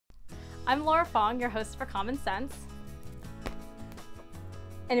I'm Laura Fong, your host for Common Sense.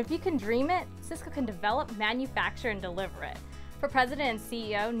 And if you can dream it, Cisco can develop, manufacture, and deliver it. For President and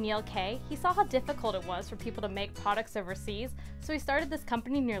CEO Neil Kay, he saw how difficult it was for people to make products overseas, so he started this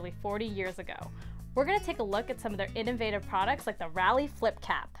company nearly 40 years ago. We're going to take a look at some of their innovative products like the Rally Flip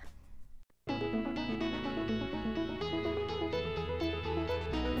Cap.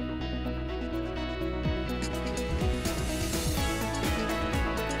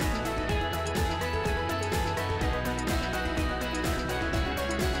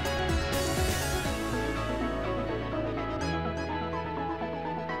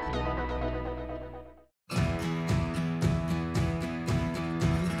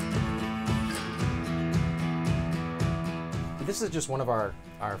 This is just one of our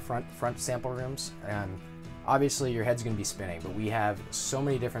front sample rooms, and obviously your head's going to be spinning, but we have so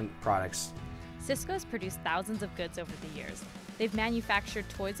many different products. Cisco has produced thousands of goods over the years. They've manufactured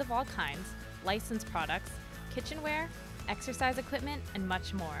toys of all kinds, licensed products, kitchenware, exercise equipment, and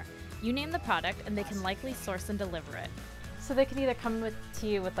much more. You name the product and they can likely source and deliver it. So they could either come to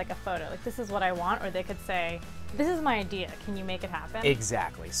you with like a photo, like this is what I want, or they could say, this is my idea, can you make it happen?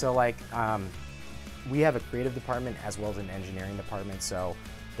 Exactly. So like, we have a creative department as well as an engineering department, so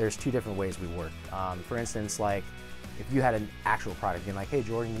there's two different ways we work. For instance, like if you had an actual product, you're like, hey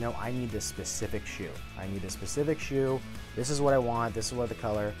Jordan, you know, I need this specific shoe. I need this specific shoe. This is what I want. This is what the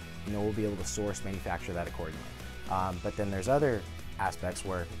color. You know, we'll be able to source, manufacture that accordingly. But then there's other aspects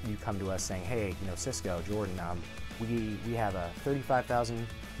where you come to us saying, hey, you know, Cisco, Jordan, we have a 35,000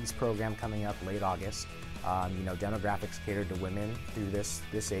 piece program coming up late August. You know, demographics catered to women through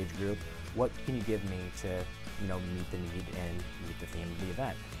this age group. What can you give me to, you know, meet the need and meet the theme of the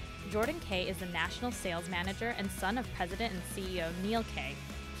event? Jordan Kay is the National Sales Manager and son of President and CEO Neil Kay.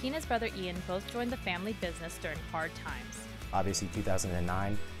 He and his brother Ian both joined the family business during hard times. Obviously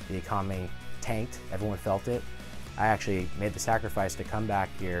 2009, the economy tanked, everyone felt it. I actually made the sacrifice to come back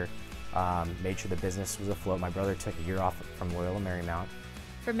here, made sure the business was afloat. My brother took a year off from Loyola Marymount.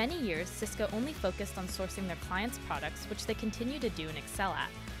 For many years, Cisco only focused on sourcing their clients' products, which they continue to do and excel at.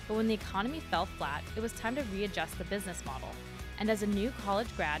 But when the economy fell flat, it was time to readjust the business model. And as a new college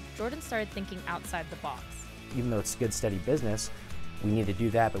grad, Jordan started thinking outside the box. Even though it's good, steady business, we need to do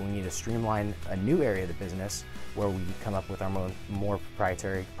that, but we need to streamline a new area of the business where we come up with our more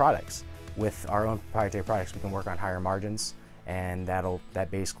proprietary products. With our own proprietary products, we can work on higher margins, and that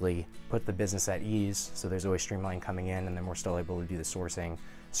basically put the business at ease, so there's always streamline coming in, and then we're still able to do the sourcing,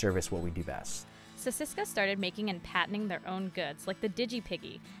 service what we do best. So Cisco started making and patenting their own goods, like the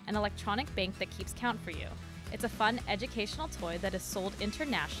DigiPiggy, an electronic bank that keeps count for you. It's a fun, educational toy that is sold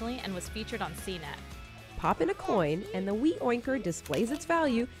internationally and was featured on CNET. Pop in a coin, and the wee oinker displays its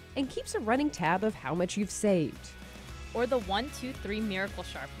value and keeps a running tab of how much you've saved. Or the 123 Miracle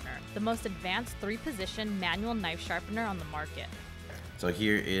Sharpener, the most advanced 3-position manual knife sharpener on the market. So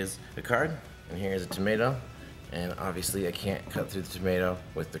here is a card, and here is a tomato, and obviously I can't cut through the tomato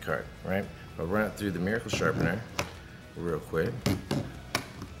with the card, right? I'll run it through the Miracle Sharpener real quick.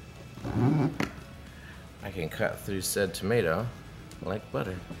 I can cut through said tomato like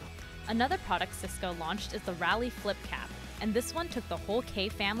butter. Another product Cisco launched is the Rally Flip Cap, and this one took the whole Kay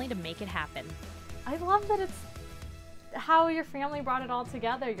family to make it happen. I love that it's how your family brought it all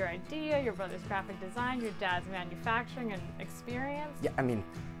together, your idea, your brother's graphic design, your dad's manufacturing and experience. Yeah, I mean,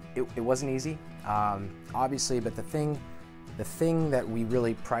 it wasn't easy, obviously, but the thing that we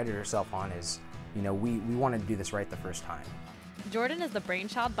really prided ourselves on is, you know, we wanted to do this right the first time. Jordan is the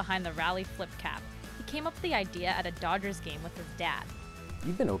brainchild behind the Rally Flip Cap. He came up with the idea at a Dodgers game with his dad.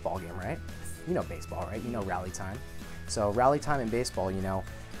 You've been to a ball game, right? You know baseball, right? You know rally time. So rally time in baseball, you know,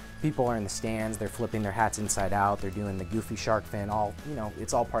 people are in the stands, they're flipping their hats inside out, they're doing the goofy shark fin, you know,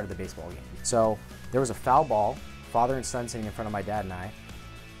 it's all part of the baseball game. So there was a foul ball, father and son sitting in front of my dad and I.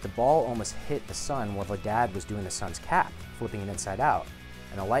 The ball almost hit the son while the dad was doing the son's cap, flipping it inside out.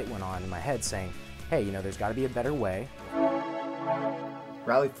 And a light went on in my head saying, hey, you know, there's got to be a better way.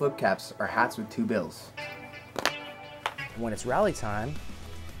 Rally flip caps are hats with 2 bills. When it's rally time,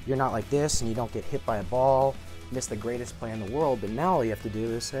 you're not like this and you don't get hit by a ball, miss the greatest play in the world, but now all you have to do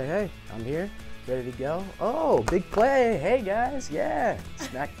is say, hey, I'm here, ready to go. Oh, big play, hey guys, yeah.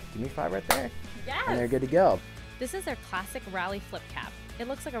 Smack, give me 5 right there. Yes! And they're good to go. This is their classic Rally Flip Cap. It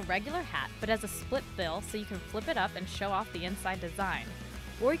looks like a regular hat, but has a split bill so you can flip it up and show off the inside design.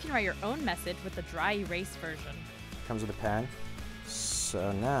 Or you can write your own message with the dry erase version. Comes with a pen,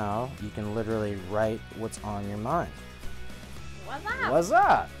 so now you can literally write what's on your mind. What's up? What's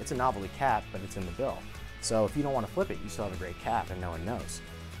up? It's a novelty cap, but it's in the bill. So if you don't want to flip it, you still have a great cap and no one knows.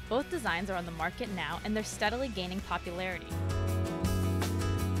 Both designs are on the market now and they're steadily gaining popularity.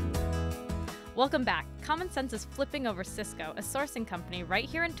 Welcome back. Common Sense is flipping over Cisco, a sourcing company right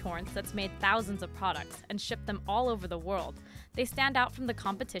here in Torrance that's made thousands of products and shipped them all over the world. They stand out from the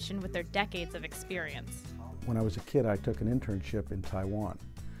competition with their decades of experience. When I was a kid, I took an internship in Taiwan.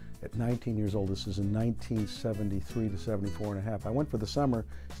 At 19 years old, this is in 1973 to 74 and a half. I went for the summer,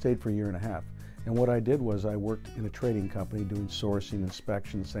 stayed for a year and a half. And what I did was I worked in a trading company doing sourcing,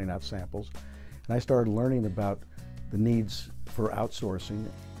 inspection, sending out samples. And I started learning about the needs for outsourcing.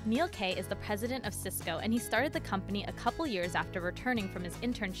 Neil Kay is the president of Cisco, and he started the company a couple years after returning from his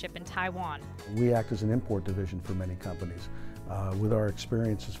internship in Taiwan. We act as an import division for many companies. With our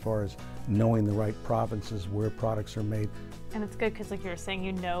experience as far as knowing the right provinces where products are made. And it's good because, like you were saying,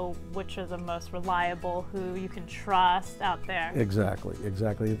 you know which are the most reliable, who you can trust out there. Exactly,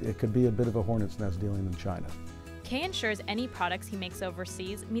 exactly. It could be a bit of a hornet's nest dealing in China. Kay ensures any products he makes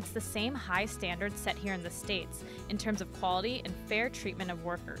overseas meets the same high standards set here in the States in terms of quality and fair treatment of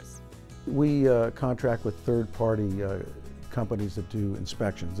workers. We contract with third-party companies that do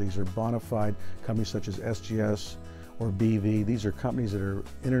inspections. These are bona fide companies such as SGS or BV. These are companies that are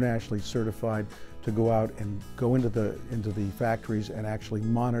internationally certified to go out and go into the factories and actually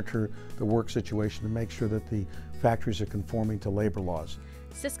monitor the work situation to make sure that the factories are conforming to labor laws.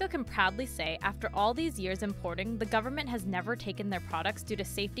 Cisco can proudly say, after all these years importing, the government has never taken their products due to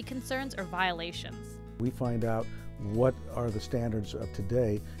safety concerns or violations. We find out what are the standards of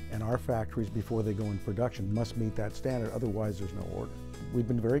today, and our factories, before they go in production, must meet that standard, otherwise there's no order. We've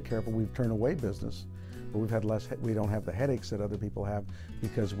been very careful. We've turned away business, but we don't have the headaches that other people have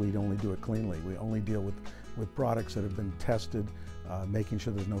because we only do it cleanly. We only deal with products that have been tested, making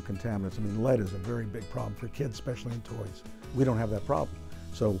sure there's no contaminants. I mean, lead is a very big problem for kids, especially in toys. We don't have that problem.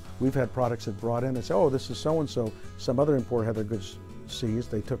 So we've had products that brought in and say, oh, this is so-and-so. Some other importer had their goods seized.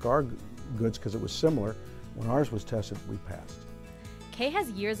 They took our goods because it was similar. When ours was tested, we passed. Kay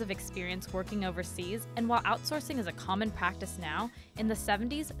has years of experience working overseas, and while outsourcing is a common practice now, in the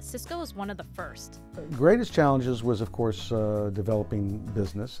 70s, Cisco was one of the first. The greatest challenges was, of course, developing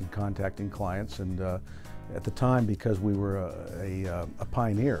business and contacting clients. And at the time, because we were a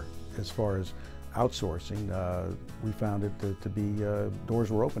pioneer as far as outsourcing, we found it to be doors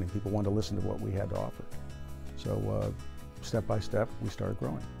were opening. People wanted to listen to what we had to offer. So step by step, we started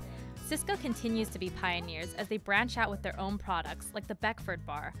growing. Cisco continues to be pioneers as they branch out with their own products, like the Beckford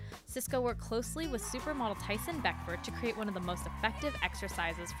bar. Cisco worked closely with supermodel Tyson Beckford to create one of the most effective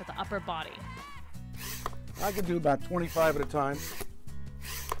exercises for the upper body. I can do about 25 at a time.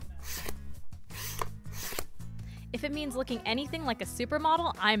 If it means looking anything like a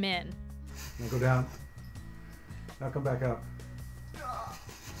supermodel, I'm in. Now go down. Now come back up.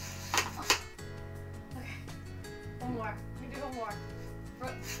 Okay, one more. We do one more.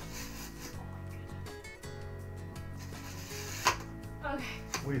 Okay.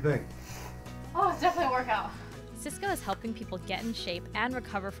 What do you think? Oh, it's definitely a workout. Cisco is helping people get in shape and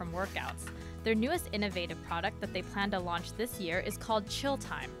recover from workouts. Their newest innovative product that they plan to launch this year is called Chill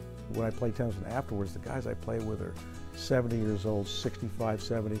Time. When I play tennis and afterwards, the guys I play with are 70 years old, 65,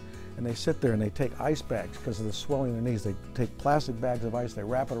 70, and they sit there and they take ice bags because of the swelling in their knees. They take plastic bags of ice, they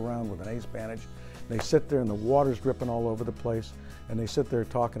wrap it around with an ace bandage. They sit there and the water's dripping all over the place, and they sit there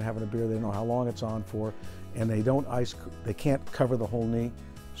talking, having a beer. They don't know how long it's on for, and they can't cover the whole knee.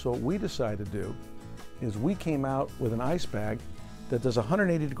 So what we decided to do is we came out with an ice bag that does a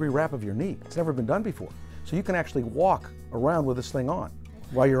 180-degree wrap of your knee. It's never been done before. So you can actually walk around with this thing on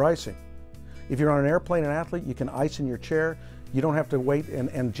while you're icing. If you're on an airplane, an athlete, you can ice in your chair. You don't have to wait,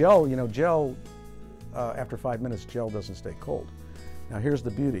 and gel, after 5 minutes, gel doesn't stay cold. Now here's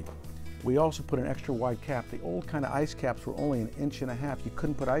the beauty. We also put an extra wide cap. The old kind of ice caps were only 1.5 inches. You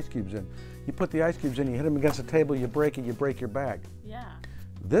couldn't put ice cubes in. You put the ice cubes in, you hit them against the table, you break it, you break your bag. Yeah.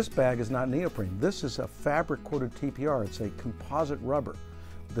 This bag is not neoprene. This is a fabric-coated TPR. It's a composite rubber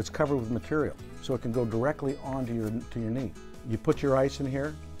that's covered with material, so it can go directly onto your knee. You put your ice in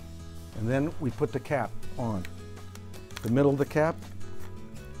here, and then we put the cap on. The middle of the cap,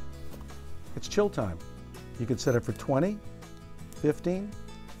 it's chill time. You can set it for 20, 15,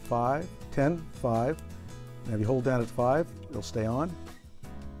 5, 10, 5. And if you hold down at 5, it'll stay on.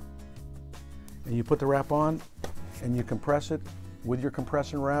 And you put the wrap on, and you compress it with your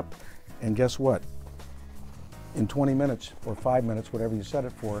compression wrap, and guess what? In 20 minutes or 5 minutes, whatever you set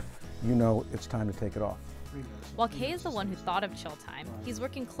it for, you know it's time to take it off. While Kay is the one who thought of Chill Time, he's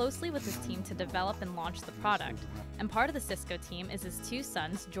working closely with his team to develop and launch the product. And part of the Cisco team is his two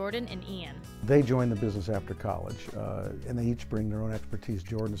sons, Jordan and Ian. They joined the business after college, and they each bring their own expertise.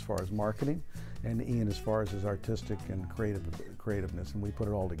 Jordan as far as marketing, and Ian as far as his artistic and creativeness, and we put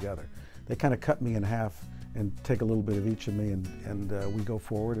it all together. They kind of cut me in half and take a little bit of each of me, and we go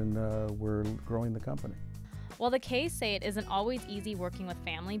forward, and we're growing the company. While the K's say it isn't always easy working with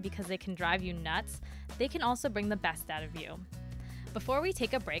family because they can drive you nuts, they can also bring the best out of you. Before we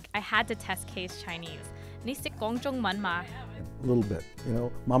take a break, I had to test K's Chinese. Ni si gong zhong man ma. A little bit,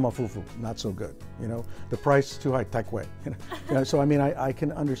 mama fufu, not so good, the price is too high, tai kwei. So I mean, I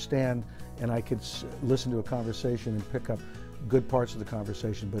can understand, and I could listen to a conversation and pick up good parts of the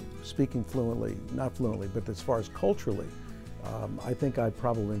conversation, but speaking fluently, not fluently, but as far as culturally, I think I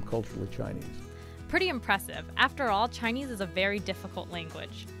probably am culturally Chinese. Pretty impressive. After all, Chinese is a very difficult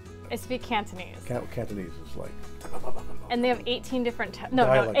language. I speak Cantonese. Cantonese is like... And they have 18 different,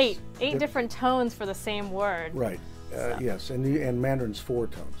 eight different tones for the same word. Right, yes, and Mandarin's 4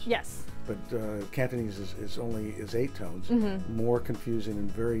 tones. Yes. But Cantonese is 8 tones, more confusing and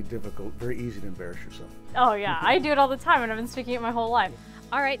very difficult, very easy to embarrass yourself. Oh yeah, I do it all the time and I've been speaking it my whole life.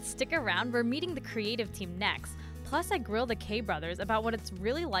 All right, stick around. We're meeting the creative team next. Plus, I grill the K brothers about what it's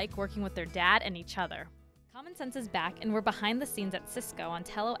really like working with their dad and each other. Common Sense is back, and we're behind the scenes at Cisco on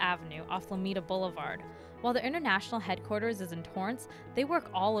Tello Avenue off Lomita Boulevard. While their international headquarters is in Torrance, they work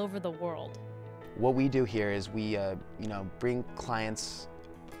all over the world. What we do here is we bring clients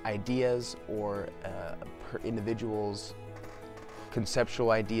ideas or individuals'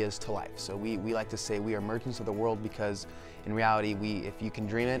 conceptual ideas to life. So we like to say we are merchants of the world, because in reality, if you can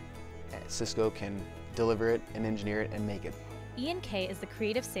dream it, Cisco can deliver it and engineer it and make it. Ian Kay is the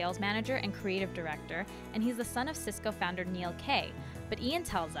creative sales manager and creative director, and he's the son of Cisco founder Neil Kay. But Ian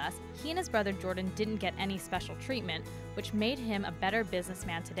tells us he and his brother Jordan didn't get any special treatment, which made him a better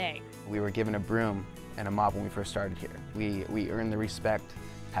businessman today. We were given a broom and a mop when we first started here. We earned the respect,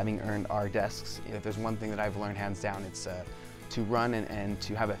 having earned our desks. If there's one thing that I've learned hands down, it's to run and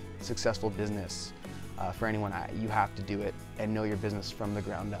to have a successful business. For anyone, you have to do it and know your business from the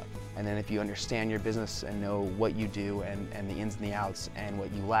ground up. And then if you understand your business and know what you do and the ins and the outs and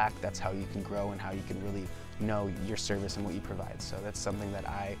what you lack, that's how you can grow and how you can really know your service and what you provide. So that's something that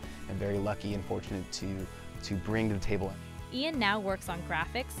I am very lucky and fortunate to bring to the table. Ian now works on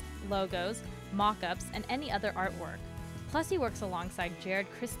graphics, logos, mock-ups, and any other artwork. Plus, he works alongside Jared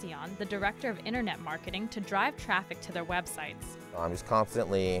Christian, the director of internet marketing, to drive traffic to their websites. I'm just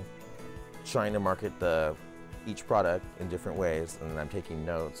constantly trying to market each product in different ways, and then I'm taking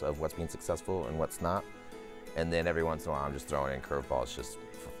notes of what's being successful and what's not. And then every once in a while I'm just throwing in curveballs just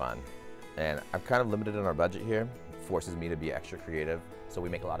for fun. And I'm kind of limited in our budget here. It forces me to be extra creative. So we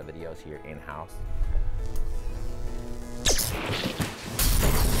make a lot of videos here in-house.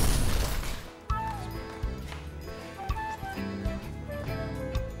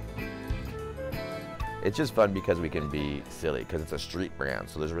 It's just fun because we can be silly, because it's a street brand,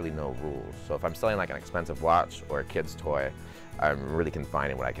 so there's really no rules. So if I'm selling like an expensive watch or a kid's toy, I'm really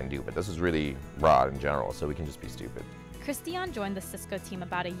confined in what I can do. But this is really raw in general, so we can just be stupid. Christian joined the Cisco team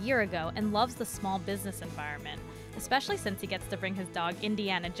about a year ago and loves the small business environment, especially since he gets to bring his dog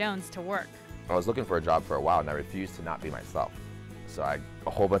Indiana Jones to work. I was looking for a job for a while, and I refused to not be myself. So a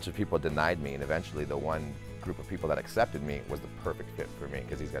whole bunch of people denied me, and eventually the one group of people that accepted me was the perfect fit for me,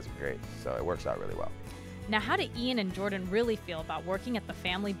 because these guys are great. So it works out really well. Now, how do Ian and Jordan really feel about working at the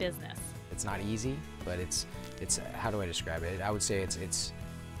family business? It's not easy, but it's how do I describe it? I would say it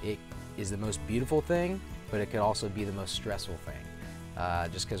is the most beautiful thing, but it could also be the most stressful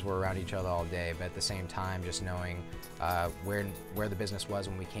thing. Just because we're around each other all day, but at the same time, just knowing where the business was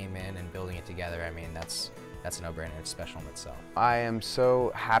when we came in and building it together. I mean, that's a no-brainer. It's special in itself. I am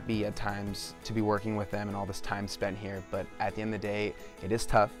so happy at times to be working with them and all this time spent here, but at the end of the day, it is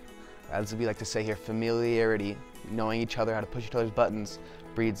tough. As we like to say here, familiarity, knowing each other, how to push each other's buttons,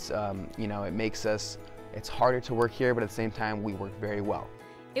 breeds, it makes it's harder to work here, but at the same time, we work very well.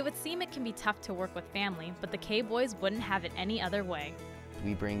 It would seem it can be tough to work with family, but the K-Boys wouldn't have it any other way.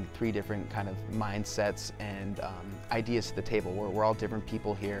 We bring 3 different kind of mindsets and ideas to the table. We're all different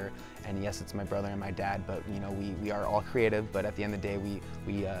people here, and yes, it's my brother and my dad, but we are all creative, but at the end of the day,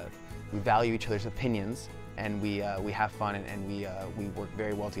 we value each other's opinions, and we have fun, and we work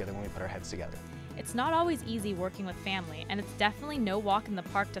very well together when we put our heads together. It's not always easy working with family, and it's definitely no walk in the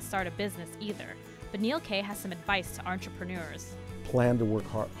park to start a business either. But Neil Kay has some advice to entrepreneurs. Plan to work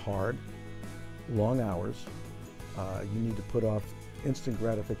hard, long hours. You need to put off instant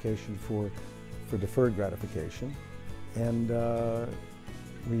gratification for deferred gratification, and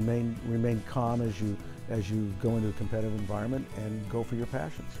remain calm as you go into a competitive environment, and go for your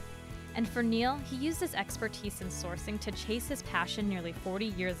passions. And for Neil, he used his expertise in sourcing to chase his passion nearly 40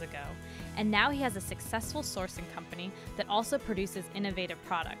 years ago. And now he has a successful sourcing company that also produces innovative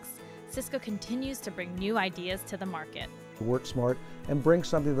products. Cisco continues to bring new ideas to the market. Work smart and bring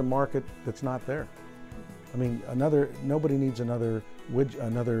something to the market that's not there. I mean, nobody needs another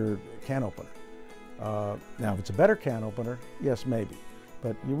can opener. Now, if it's a better can opener, yes, maybe.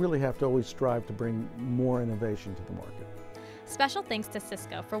 But you really have to always strive to bring more innovation to the market. Special thanks to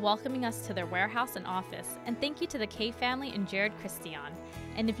Cisco for welcoming us to their warehouse and office, and thank you to the K family and Jared Christian.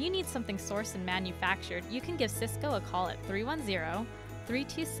 And if you need something sourced and manufactured, you can give Cisco a call at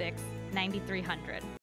 310-326-9300.